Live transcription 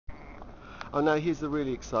Oh, now here's the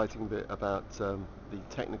really exciting bit about the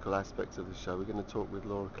technical aspects of the show. We're going to talk with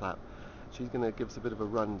Laura Clapp. She's going to give us a bit of a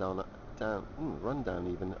rundown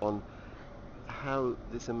even on how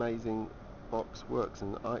this amazing box works,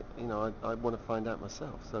 and I want to find out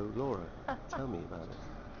myself. So Laura, tell me about it.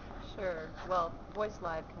 Sure. Well, Voice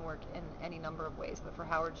Live can work in any number of ways, but for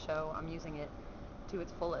Howard's show, I'm using it to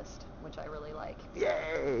its fullest, which I really like.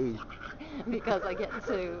 Yay! Because I get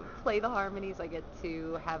to play the harmonies, I get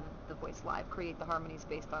to have the Voice Live create the harmonies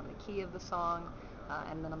based on the key of the song,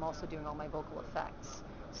 and then I'm also doing all my vocal effects.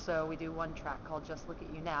 So we do one track called Just Look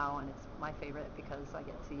at You Now, and it's my favorite because I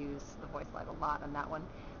get to use the Voice Live a lot on that one.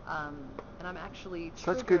 And I'm actually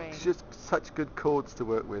triggering... Just such good chords to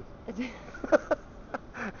work with.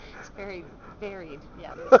 It's very varied.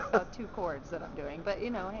 Yeah, there's about 2 chords that I'm doing, but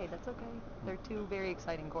hey, that's okay. They're 2 very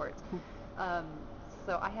exciting chords.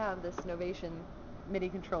 So I have this Novation MIDI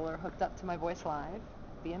controller hooked up to my Voice Live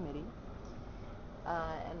via MIDI,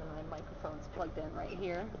 and then my microphone's plugged in right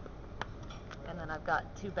here, and then I've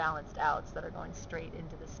got 2 balanced outs that are going straight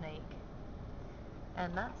into the snake,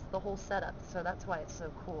 and that's the whole setup. So that's why it's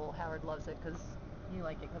so cool. Howard loves it because you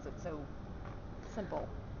like it because it's so simple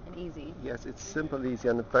and easy. Yes, it's simple, easy,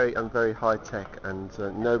 and very high tech, and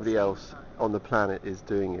nobody else on the planet is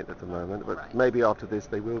doing it at the moment. But Right. maybe after this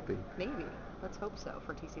they will be. Maybe. Let's hope so,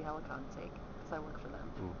 for TC Helicon's sake, because I work for them.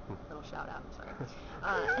 Little shout out, sorry.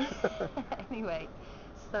 Anyway,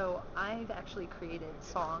 so I've actually created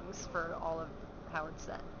songs for all of Howard's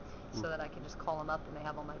set, so that I can just call them up and they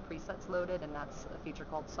have all my presets loaded, and that's a feature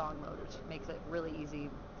called Song Mode, which makes it really easy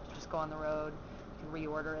to just go on the road. You can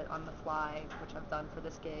reorder it on the fly, which I've done for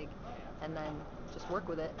this gig, and then just work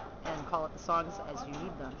with it and call it the songs as you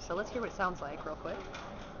need them. So let's hear what it sounds like real quick.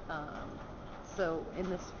 So in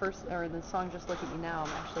this song Just Look at You Now,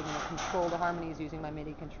 I'm actually going to control the harmonies using my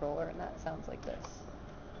MIDI controller, and that sounds like this.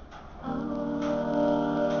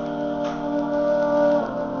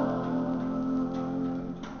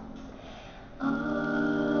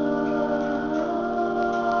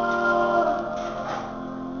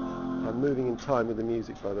 I'm moving in time with the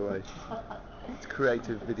music, by the way. It's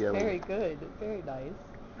creative video. Very good, very nice.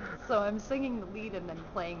 So I'm singing the lead and then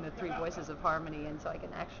playing the 3 voices of harmony, and so I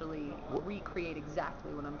can actually recreate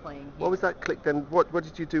exactly what I'm playing here. What was that click then? What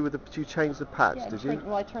did you do with did you change the patch, Yeah, did you?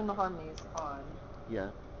 well, I turn the harmonies on. Yeah.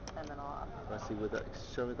 And then off. I see with that.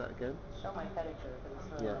 Show me that again. Show my pedicure.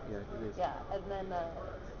 Yeah, it is. Yeah, and then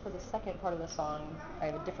for the second part of the song, I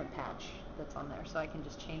have a different patch that's on there, so I can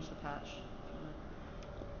just change the patch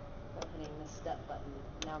by hitting the step button.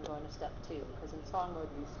 Now I'm going to step 2, because in song mode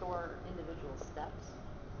you store individual steps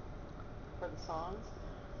for the songs,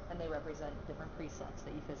 and they represent different presets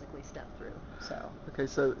that you physically step through. So. Okay,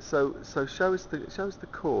 so show us the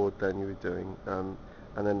chord then you were doing, and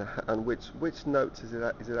which notes is it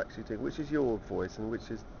actually doing? Which is your voice and which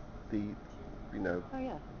is the, Oh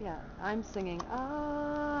yeah. I'm singing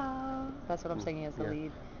That's what I'm singing as the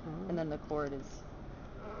lead, and then the chord is.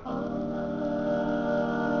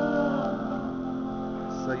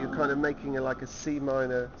 So you're kind of making like a C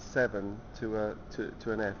minor 7 to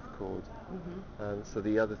an F chord. So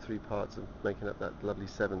the other 3 parts are making up that lovely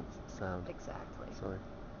 7th sound. Exactly. Sorry.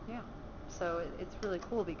 Yeah. So it's really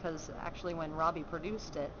cool because actually when Robbie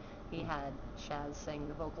produced it, he had Shaz sing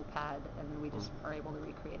the vocal pad, and we just are able to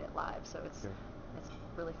recreate it live. So it's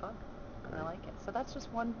really fun. And I like it. So that's just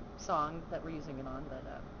one song that we're using it on. But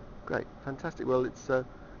great, fantastic. Well, it's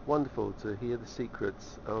wonderful to hear the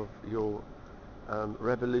secrets of your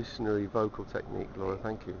revolutionary vocal technique, Laura.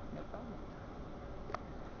 Thank you. no problem.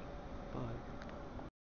 Bye.